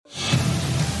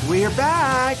We're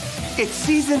back! It's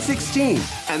season 16,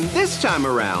 and this time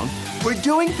around, we're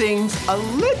doing things a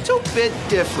little bit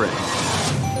different.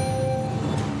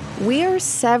 We are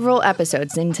several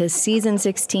episodes into season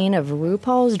 16 of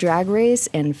RuPaul's Drag Race,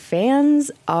 and fans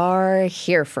are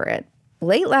here for it.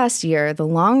 Late last year, the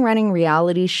long-running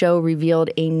reality show revealed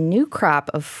a new crop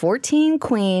of 14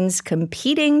 queens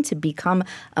competing to become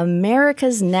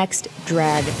America's next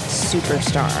drag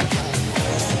superstar.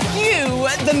 Cue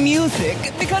the music,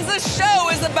 because the show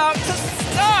is about to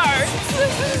start.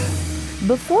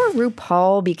 Before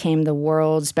RuPaul became the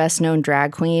world's best-known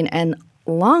drag queen, and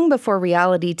long before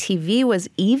reality TV was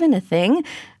even a thing,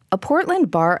 a Portland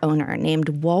bar owner named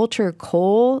Walter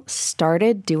Cole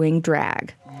started doing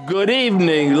drag. Good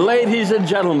evening, ladies and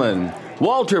gentlemen.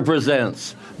 Walter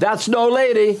presents That's No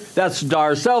Lady, that's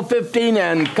Darcelle 15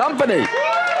 and Company.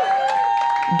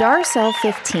 Darcelle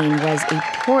 15 was a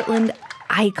Portland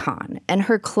icon, and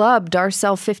her club,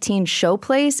 Darcelle 15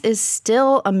 Showplace, is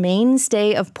still a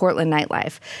mainstay of Portland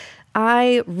nightlife.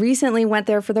 I recently went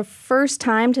there for the first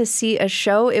time to see a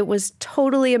show. It was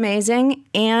totally amazing,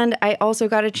 and I also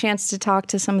got a chance to talk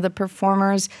to some of the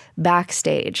performers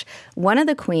backstage. One of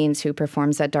the queens who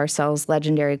performs at Darcelle's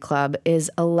legendary club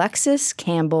is Alexis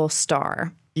Campbell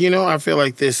Starr. You know, I feel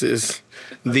like this is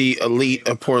the elite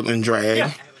of Portland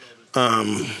drag.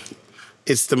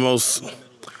 It's the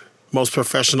most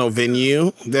professional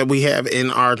venue that we have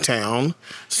in our town.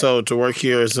 So to work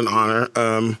here is an honor,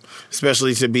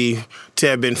 especially to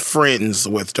have been friends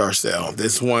with Darcelle.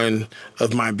 That's one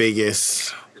of my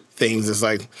biggest things. It's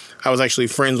like I was actually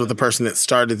friends with the person that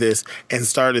started this and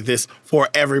started this for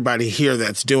everybody here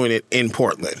that's doing it in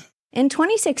Portland. In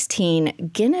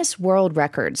 2016, Guinness World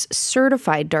Records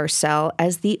certified Darcelle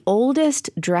as the oldest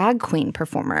drag queen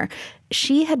performer.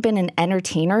 She had been an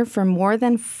entertainer for more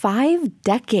than 5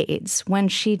 decades when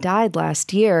she died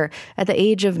last year at the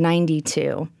age of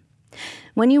 92.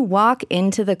 When you walk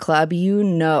into the club, you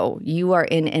know you are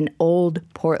in an old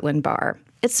Portland bar.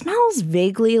 It smells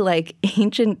vaguely like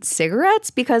ancient cigarettes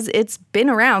because it's been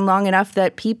around long enough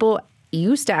that people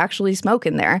used to actually smoke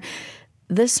in there.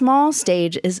 The small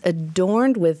stage is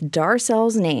adorned with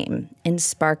Darcelle's name in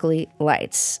sparkly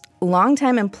lights.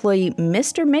 Longtime employee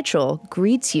Mr. Mitchell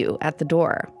greets you at the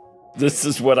door. This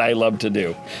is what I love to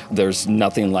do. There's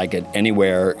nothing like it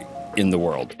anywhere in the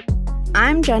world.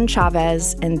 I'm Jen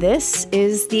Chavez, and this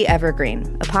is The Evergreen,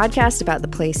 a podcast about the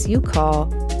place you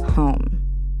call home.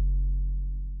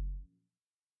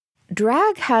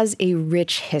 Drag has a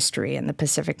rich history in the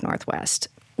Pacific Northwest.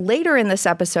 Later in this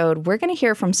episode, we're going to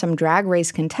hear from some Drag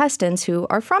Race contestants who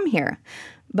are from here.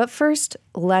 But first,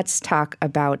 let's talk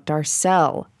about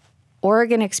Darcelle.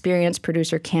 Oregon Experience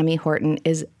producer Cami Horton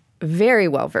is very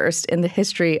well-versed in the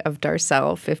history of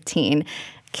Darcelle 15.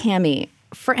 Cami,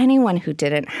 for anyone who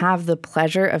didn't have the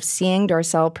pleasure of seeing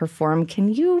Darcelle perform,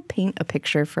 can you paint a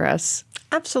picture for us?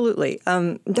 Absolutely.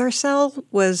 Darcelle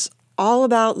was all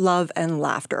about love and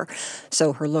laughter.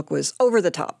 So her look was over the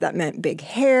top. That meant big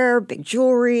hair, big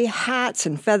jewelry, hats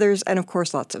and feathers, and of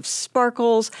course lots of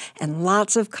sparkles and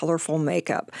lots of colorful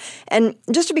makeup. And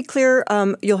just to be clear,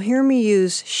 you'll hear me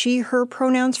use she, her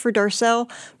pronouns for Darcelle,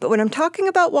 but when I'm talking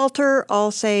about Walter, I'll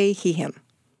say he, him.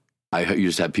 I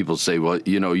used to have people say, well,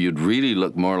 you know, you'd really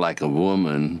look more like a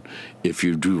woman if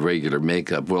you do regular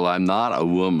makeup. Well, I'm not a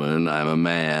woman, I'm a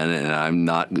man,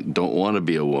 and don't want to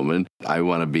be a woman. I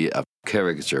want to be a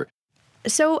caricature.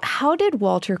 So how did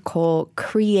Walter Cole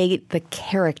create the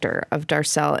character of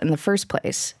Darcelle in the first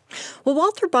place? Well,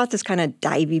 Walter bought this kind of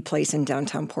divey place in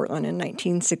downtown Portland in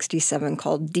 1967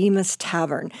 called Demas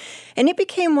Tavern, and it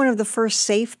became one of the first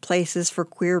safe places for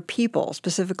queer people,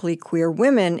 specifically queer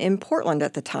women in Portland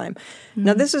at the time.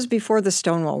 Now, this was before the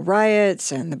Stonewall riots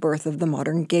and the birth of the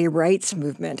modern gay rights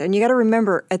movement, and you got to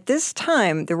remember, at this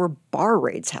time, there were bar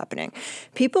raids happening.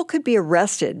 People could be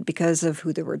arrested because of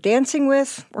who they were dancing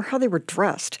with or how they were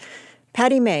dressed.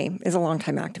 Patty May is a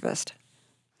longtime activist.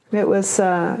 It was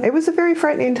a very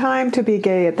frightening time to be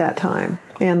gay at that time.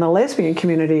 And the lesbian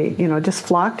community, just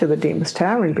flocked to the Demas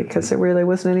Tavern because there really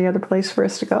wasn't any other place for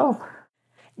us to go.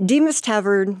 Demas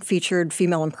Tavern featured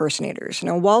female impersonators.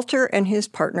 Now, Walter and his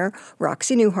partner,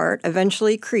 Roxy Newhart,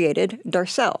 eventually created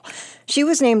Darcelle. She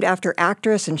was named after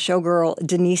actress and showgirl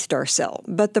Denise Darcelle,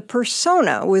 but the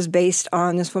persona was based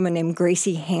on this woman named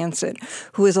Gracie Hansen,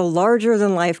 who is a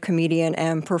larger-than-life comedian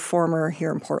and performer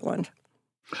here in Portland.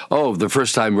 Oh, the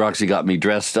first time Roxy got me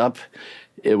dressed up,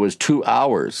 it was 2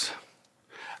 hours.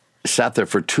 Sat there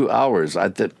for 2 hours. I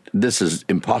thought, this is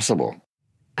impossible.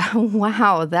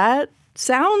 Wow, that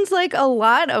sounds like a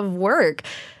lot of work.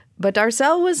 But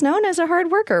Darcelle was known as a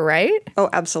hard worker, right? Oh,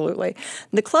 absolutely.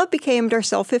 The club became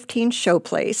Darcelle XV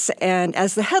Showplace, and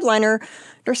as the headliner,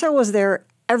 Darcelle was there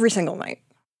every single night.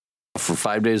 For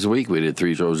 5 days a week, we did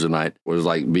 3 shows a night. It was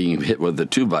like being hit with a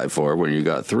 2x4 when you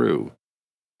got through.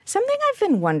 Something I've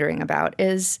been wondering about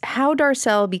is how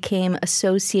Darcelle became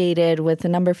associated with the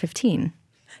number 15.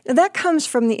 Now, that comes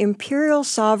from the Imperial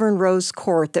Sovereign Rose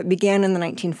Court that began in the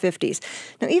 1950s.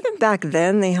 Now, even back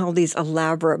then, they held these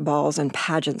elaborate balls and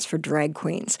pageants for drag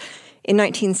queens. In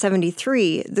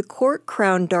 1973, the court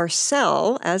crowned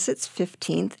Darcelle as its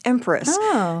 15th empress.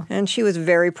 Oh. And she was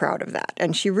very proud of that.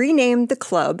 And she renamed the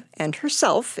club and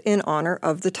herself in honor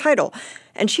of the title.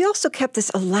 And she also kept this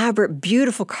elaborate,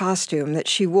 beautiful costume that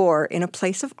she wore in a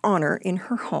place of honor in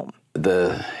her home.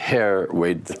 The hair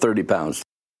weighed 30 pounds.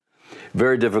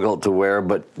 Very difficult to wear,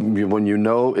 but when you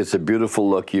know it's a beautiful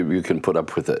look, you can put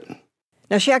up with it.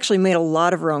 Now, she actually made a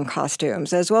lot of her own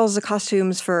costumes, as well as the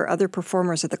costumes for other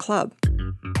performers at the club.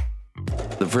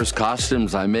 The first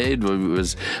costumes I made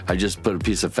was I just put a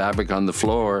piece of fabric on the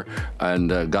floor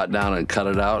and got down and cut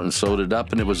it out and sewed it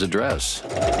up, and it was a dress.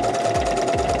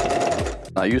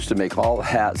 I used to make all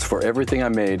hats for everything I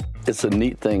made. It's a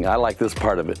neat thing. I like this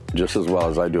part of it just as well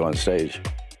as I do on stage.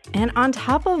 And on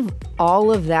top of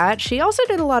all of that, she also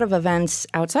did a lot of events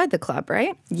outside the club,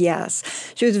 right?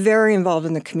 Yes. She was very involved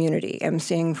in the community,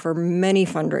 emceeing for many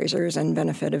fundraisers and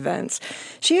benefit events.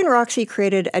 She and Roxy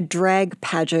created a drag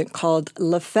pageant called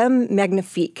La Femme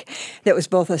Magnifique that was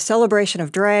both a celebration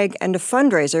of drag and a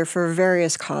fundraiser for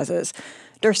various causes.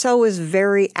 Darcelle was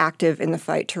very active in the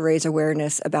fight to raise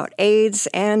awareness about AIDS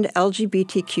and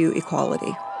LGBTQ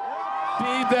equality.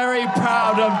 Be very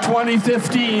proud of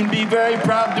 2015. Be very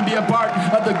proud to be a part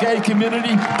of the gay community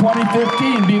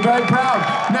 2015. Be very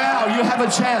proud. Now you have a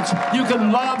chance. You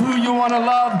can love who you want to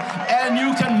love, and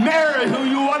you can marry who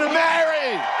you want to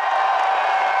marry.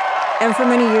 And for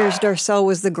many years, Darcelle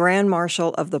was the Grand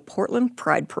Marshal of the Portland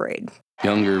Pride Parade.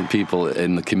 Younger people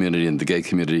in the community, in the gay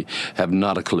community, have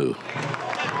not a clue.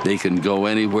 They can go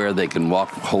anywhere. They can walk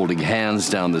holding hands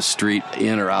down the street,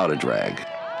 in or out of drag.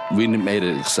 We made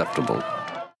it acceptable.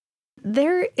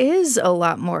 There is a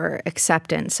lot more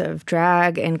acceptance of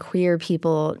drag and queer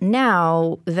people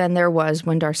now than there was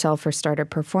when Darcelle first started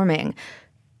performing.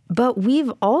 But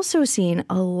we've also seen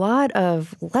a lot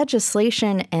of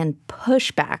legislation and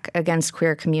pushback against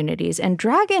queer communities, and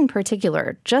drag in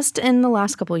particular, just in the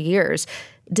last couple of years.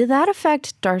 Did that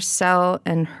affect Darcelle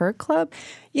and her club?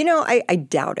 You know, I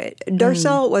doubt it.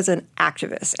 Darcelle was an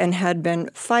activist and had been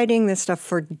fighting this stuff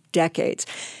for decades.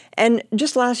 And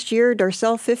just last year,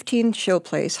 Darcelle XV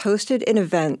Showplace hosted an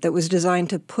event that was designed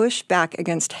to push back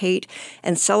against hate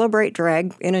and celebrate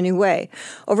drag in a new way.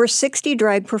 Over 60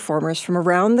 drag performers from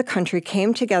around the country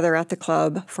came together at the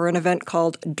club for an event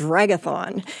called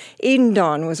Dragathon. Eden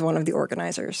Dawn was one of the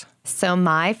organizers. So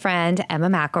my friend Emma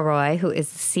McElroy, who is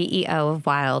the CEO of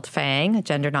Wild Fang, a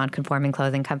gender nonconforming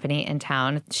clothing company in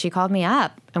town, she called me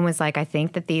up and was like, I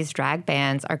think that these drag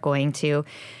bans are going to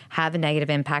have a negative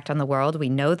impact on the world. We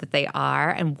know that they are.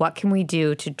 And what can we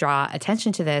do to draw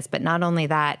attention to this? But not only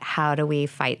that, how do we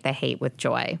fight the hate with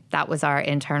joy? That was our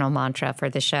internal mantra for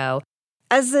the show.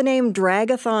 As the name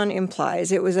Dragathon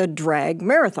implies, it was a drag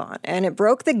marathon, and it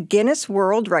broke the Guinness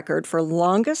World Record for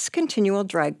longest continual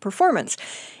drag performance.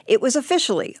 It was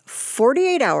officially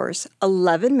 48 hours,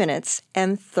 11 minutes,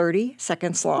 and 30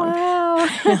 seconds long. Wow.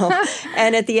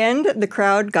 And at the end, the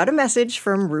crowd got a message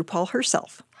from RuPaul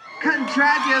herself.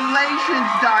 Congratulations,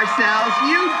 Darcelle.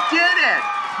 You did it.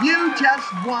 You just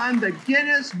won the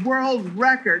Guinness World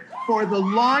Record for the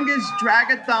longest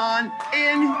dragathon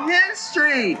in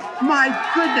history. My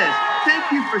goodness.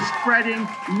 Thank you for spreading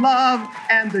love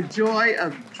and the joy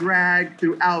of drag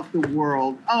throughout the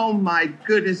world. Oh, my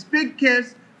goodness. Big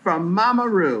kiss from Mama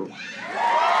Ru.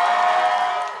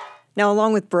 Now,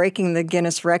 along with breaking the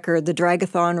Guinness record, the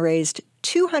Dragathon raised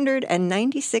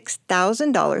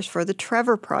 $296,000 for the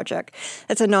Trevor Project.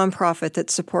 That's a nonprofit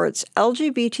that supports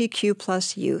LGBTQ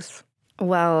plus youth.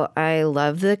 Well, I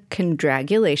love the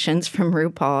congratulations from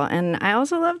RuPaul, and I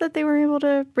also love that they were able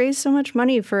to raise so much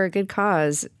money for a good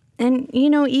cause. And, you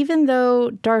know, even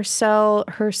though Darcelle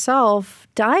herself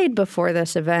died before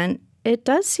this event, it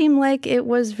does seem like it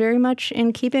was very much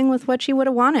in keeping with what she would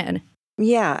have wanted.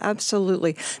 Yeah,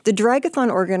 absolutely. The Dragathon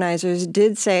organizers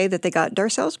did say that they got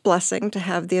Darcelle's blessing to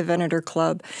have the event at her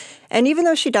club. And even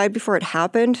though she died before it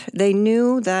happened, they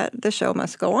knew that the show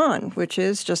must go on, which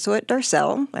is just what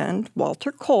Darcelle and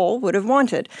Walter Cole would have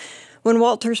wanted. When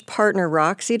Walter's partner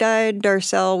Roxy died,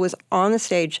 Darcelle was on the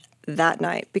stage that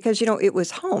night because, you know, it was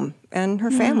home and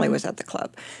her family was at the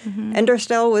club. And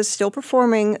Darcelle was still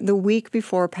performing the week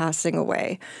before passing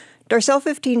away. Darcelle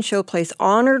XV Showplace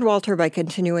honored Walter by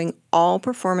continuing all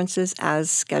performances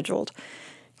as scheduled.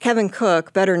 Kevin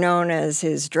Cook, better known as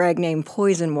his drag name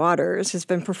Poison Waters, has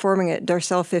been performing at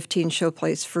Darcelle XV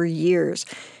Showplace for years,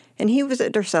 and he was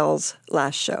at Darcelle's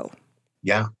last show.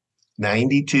 Yeah,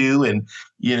 92, and,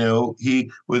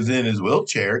 he was in his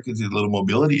wheelchair because he had little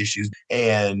mobility issues,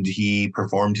 and he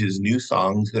performed his new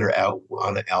songs that are out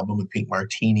on an album with Pink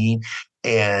Martini,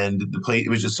 and the place, it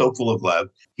was just so full of love.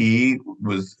 He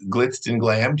was blitzed and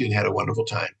glammed and had a wonderful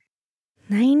time.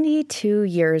 92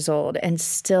 years old and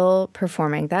still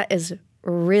performing. That is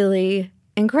really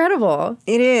incredible.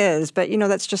 It is, but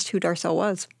that's just who Darcelle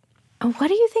was. What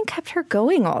do you think kept her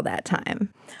going all that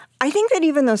time? I think that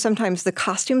even though sometimes the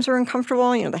costumes were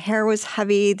uncomfortable, the hair was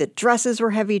heavy, the dresses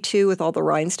were heavy too with all the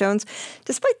rhinestones,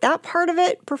 despite that part of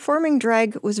it, performing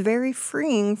drag was very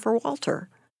freeing for Walter.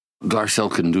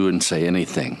 Darcelle can do and say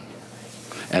anything,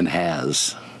 and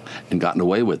has, and gotten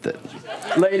away with it.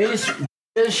 Ladies,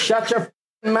 just shut your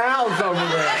mouths over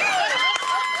there.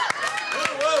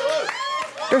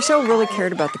 Darcelle really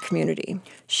cared about the community.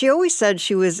 She always said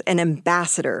she was an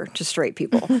ambassador to straight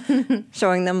people,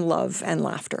 showing them love and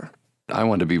laughter. I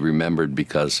want to be remembered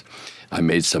because I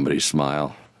made somebody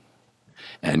smile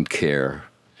and care.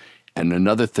 And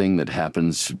another thing that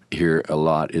happens here a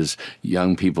lot is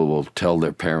young people will tell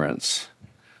their parents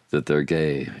that they're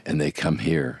gay, and they come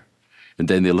here. And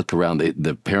then they look around,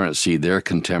 the parents see their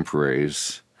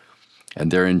contemporaries, and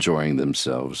they're enjoying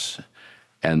themselves.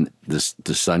 And the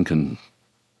son can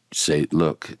say,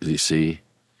 look, you see,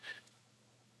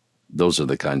 those are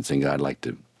the kinds of things I'd like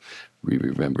to be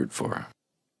remembered for.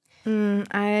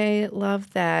 I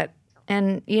love that.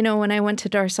 And, when I went to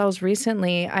Darcelle's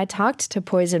recently, I talked to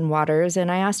Poison Waters,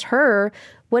 and I asked her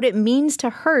what it means to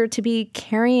her to be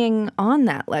carrying on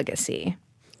that legacy.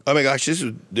 Oh my gosh, this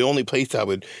is the only place I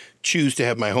would choose to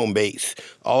have my home base.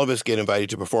 All of us get invited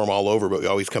to perform all over, but we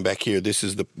always come back here. This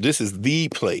is the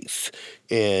place,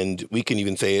 and we can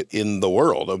even say it in the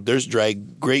world. There's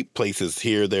great places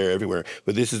here, there, everywhere,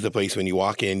 but this is the place when you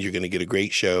walk in, you're going to get a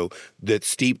great show that's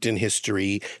steeped in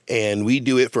history, and we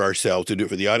do it for ourselves, to do it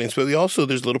for the audience, but there's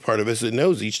a little part of us that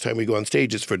knows each time we go on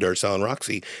stage, it's for Darcelle and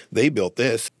Roxy. They built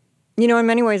this. In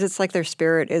many ways, it's like their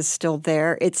spirit is still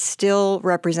there. It still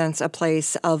represents a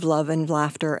place of love and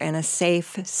laughter and a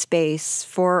safe space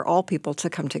for all people to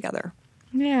come together.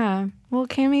 Yeah. Well,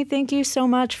 Cami, thank you so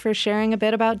much for sharing a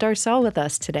bit about Darcelle with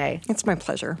us today. It's my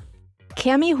pleasure.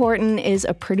 Cami Horton is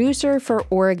a producer for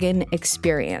Oregon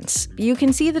Experience. You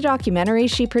can see the documentary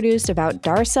she produced about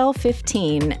Darcelle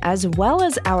XV, as well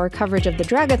as our coverage of the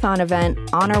Dragathon event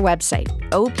on our website,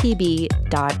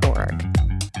 opb.org.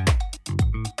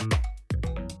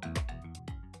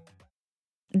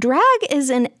 Drag is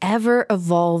an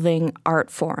ever-evolving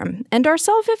art form, and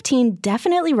Darcelle XV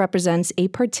definitely represents a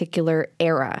particular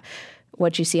era.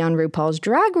 What you see on RuPaul's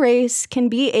Drag Race can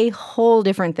be a whole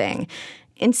different thing.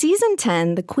 In season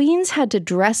 10, the queens had to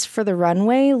dress for the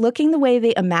runway looking the way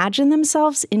they imagined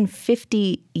themselves in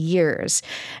 50 years.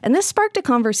 And this sparked a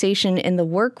conversation in the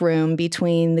workroom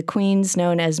between the queens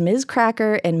known as Ms.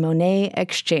 Cracker and Monet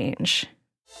Exchange.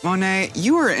 Monet,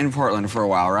 you were in Portland for a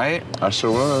while, right? I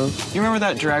sure was. You remember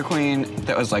that drag queen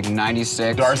that was like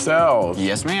 96? Darcelle.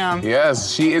 Yes, ma'am.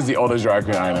 Yes, she is the oldest drag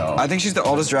queen I know. I think she's the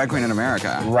oldest drag queen in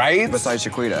America. Right? Besides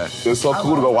Shaquita. It's so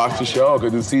cool to go watch the show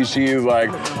because to see she is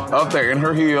like up there in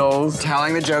her heels.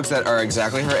 Telling the jokes that are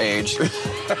exactly her age.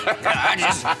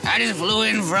 I just flew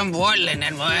in from Portland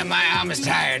and my arm is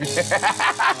tired.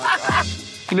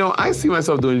 I see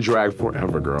myself doing drag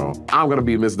forever, girl. I'm gonna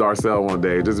be Miss Darcelle one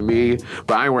day, just me,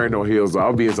 but I ain't wearing no heels, so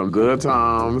I'll be in some good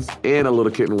times and a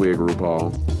little kitten wig,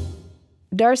 RuPaul.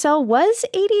 Darcelle was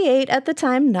 88 at the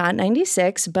time, not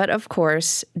 96, but of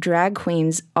course, drag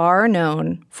queens are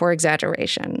known for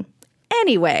exaggeration.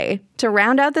 Anyway, to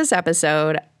round out this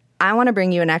episode, I want to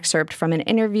bring you an excerpt from an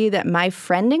interview that my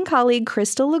friend and colleague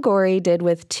Crystal Ligori did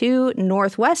with two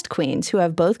Northwest queens who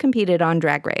have both competed on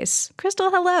Drag Race. Crystal,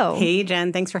 hello. Hey,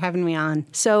 Jen. Thanks for having me on.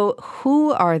 So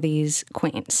who are these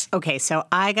queens? Okay, so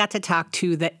I got to talk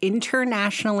to the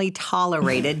internationally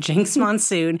tolerated Jinx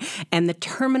Monsoon and the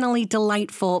terminally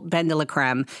delightful Ben de la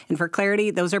Creme. And for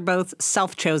clarity, those are both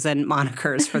self-chosen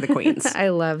monikers for the queens. I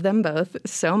love them both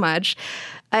so much.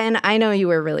 And I know you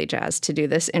were really jazzed to do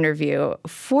this interview.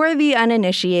 For the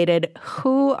uninitiated,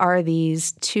 who are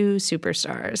these two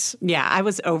superstars? Yeah, I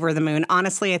was over the moon.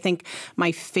 Honestly, I think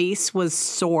my face was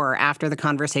sore after the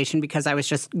conversation because I was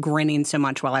just grinning so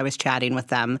much while I was chatting with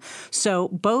them. So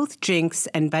both Jinx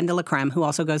and Ben de la Creme, who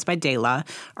also goes by Dela,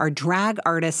 are drag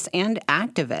artists and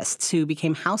activists who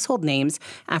became household names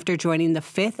after joining the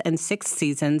 5th and 6th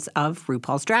seasons of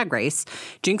RuPaul's Drag Race.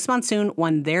 Jinx Monsoon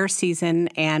won their season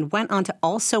and went on to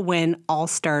also win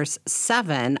All-Stars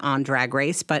 7 on Drag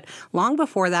Race, but long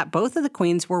before that, both of the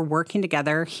queens were working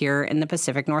together here in the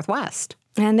Pacific Northwest.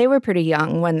 And they were pretty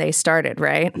young when they started,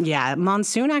 right? Yeah,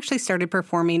 Monsoon actually started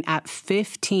performing at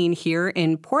 15 here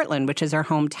in Portland, which is our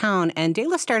hometown, and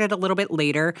Dela started a little bit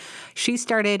later. She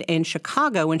started in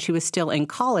Chicago when she was still in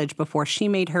college before she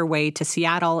made her way to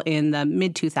Seattle in the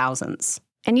mid-2000s.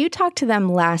 And you talked to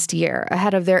them last year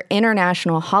ahead of their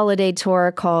international holiday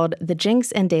tour called the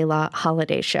Jinx and Dela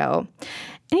Holiday Show.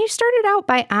 And you started out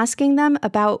by asking them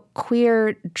about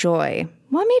queer joy.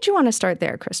 What made you want to start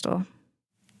there, Crystal?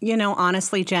 You know,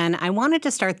 honestly, Jen, I wanted to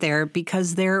start there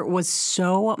because there was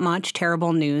so much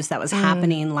terrible news that was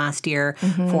happening last year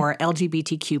for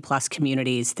LGBTQ plus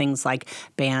communities. Things like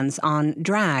bans on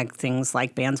drag, things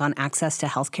like bans on access to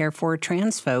healthcare for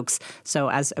trans folks.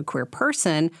 So as a queer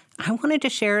person, I wanted to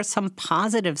share some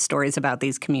positive stories about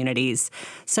these communities.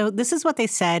 So this is what they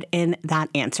said in that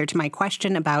answer to my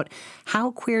question about how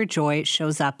queer joy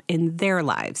shows up in their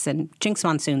lives. And Jinx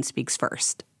Monsoon speaks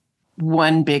first.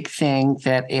 One big thing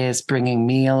that is bringing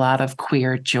me a lot of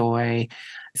queer joy.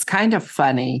 It's kind of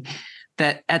funny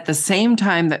that at the same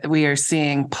time that we are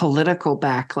seeing political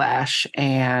backlash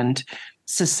and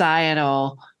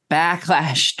societal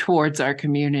backlash towards our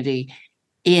community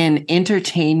in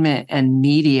entertainment and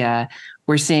media,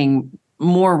 we're seeing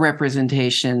more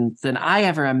representation than I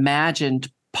ever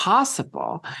imagined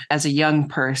possible as a young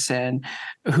person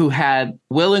who had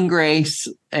Will and Grace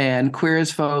and Queer as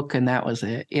Folk, and that was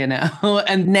it, you know?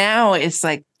 And now it's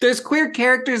like, there's queer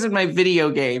characters in my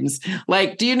video games.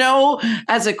 Like, do you know,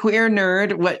 as a queer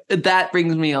nerd, what that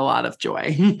brings me a lot of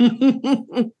joy.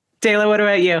 Dela, what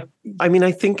about you? I mean,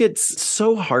 I think it's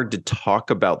so hard to talk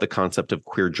about the concept of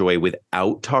queer joy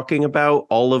without talking about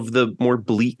all of the more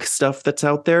bleak stuff that's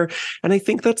out there. And I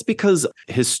think that's because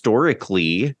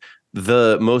historically,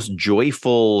 the most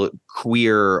joyful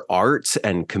queer arts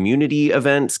and community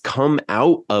events come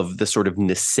out of the sort of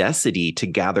necessity to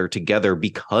gather together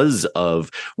because of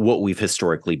what we've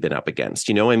historically been up against.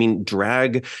 You know, I mean,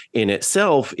 drag in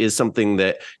itself is something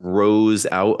that rose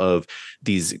out of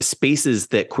these spaces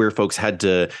that queer folks had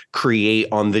to create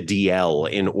on the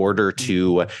DL in order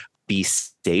to be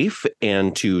safe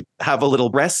and to have a little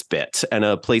respite and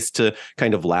a place to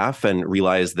kind of laugh and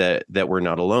realize that we're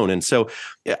not alone. And so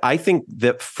I think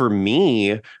that for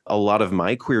me, a lot of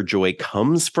my queer joy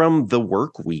comes from the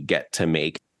work we get to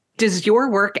make. Does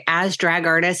your work as drag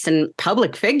artists and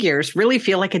public figures really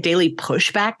feel like a daily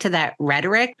pushback to that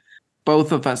rhetoric?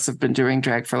 Both of us have been doing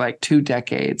drag for like 2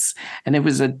 decades, and it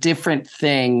was a different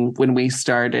thing when we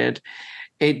started.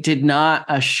 It did not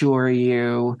assure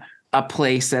you a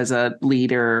place as a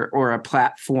leader or a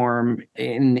platform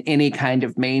in any kind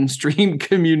of mainstream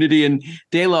community. And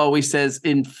Dela always says,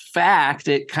 in fact,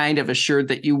 it kind of assured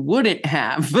that you wouldn't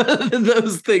have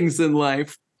those things in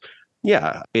life.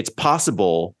 Yeah, it's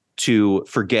possible to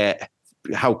forget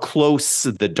how close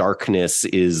the darkness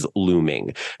is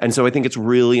looming. And so I think it's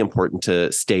really important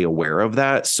to stay aware of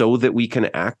that so that we can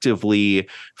actively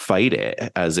fight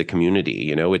it as a community.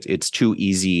 You know, it's too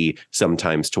easy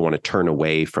sometimes to want to turn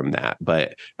away from that.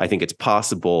 But I think it's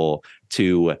possible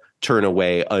to turn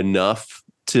away enough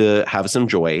to have some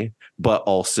joy, but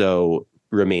also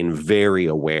remain very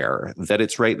aware that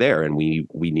it's right there and we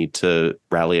need to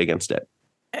rally against it.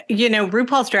 You know,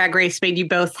 RuPaul's Drag Race made you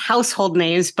both household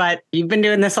names, but you've been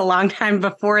doing this a long time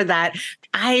before that.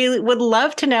 I would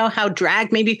love to know how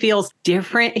drag maybe feels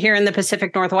different here in the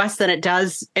Pacific Northwest than it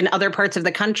does in other parts of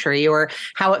the country, or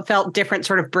how it felt different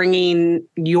sort of bringing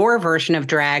your version of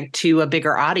drag to a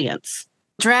bigger audience.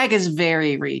 Drag is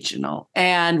very regional.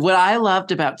 And what I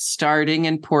loved about starting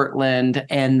in Portland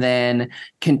and then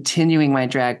continuing my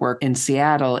drag work in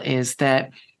Seattle is that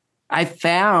I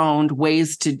found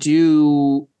ways to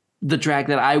do the drag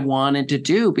that I wanted to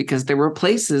do because there were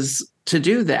places to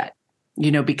do that, you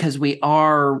know, because we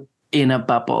are in a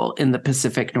bubble in the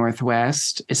Pacific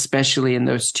Northwest, especially in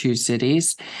those 2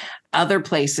 cities. Other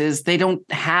places, they don't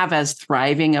have as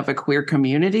thriving of a queer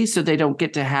community, so they don't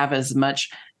get to have as much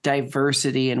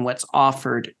diversity in what's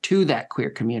offered to that queer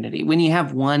community. When you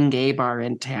have one gay bar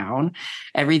in town,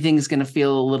 everything's going to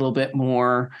feel a little bit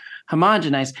more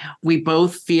homogenized. We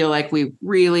both feel like we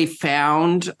really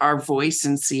found our voice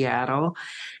in Seattle,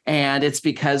 and it's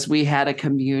because we had a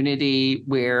community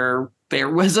where there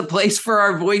was a place for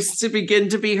our voice to begin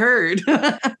to be heard.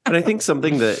 And I think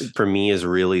something that for me is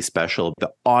really special, the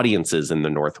audiences in the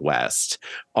Northwest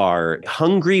are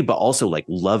hungry, but also like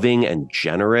loving and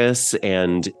generous.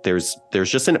 And there's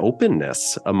just an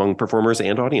openness among performers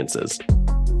and audiences.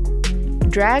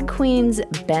 Drag queens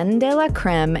Ben De La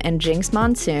Creme and Jinx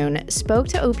Monsoon spoke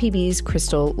to OPB's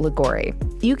Crystal Ligori.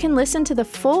 You can listen to the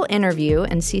full interview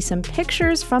and see some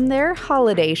pictures from their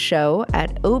holiday show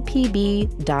at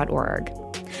opb.org.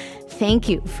 Thank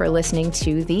you for listening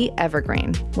to The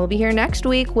Evergreen. We'll be here next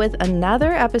week with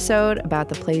another episode about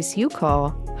the place you call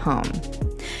home.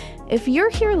 If you're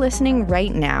here listening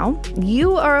right now,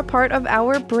 you are a part of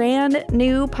our brand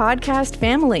new podcast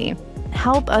family.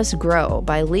 Help us grow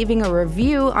by leaving a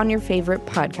review on your favorite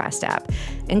podcast app,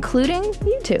 including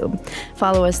YouTube.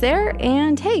 Follow us there,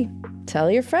 and hey, tell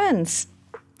your friends.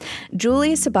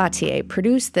 Julie Sabatier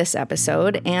produced this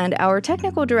episode, and our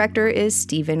technical director is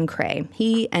Stephen Cray.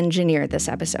 He engineered this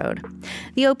episode.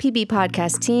 The OPB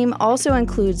podcast team also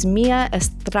includes Mia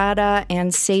Estrada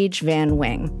and Sage Van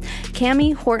Wing.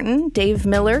 Cammie Horton, Dave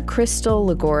Miller, Crystal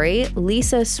Ligori,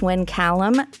 Lisa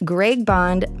Swin-Callum, Greg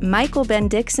Bond, Michael Ben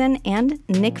Dixon, and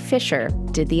Nick Fisher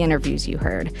did the interviews you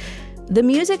heard. The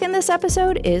music in this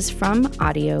episode is from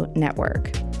Audio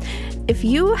Network. If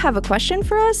you have a question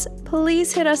for us,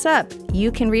 please hit us up.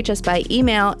 You can reach us by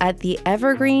email at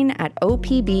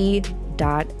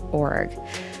theevergreen@opb.org.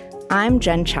 I'm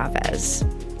Jen Chavez.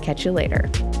 Catch you later.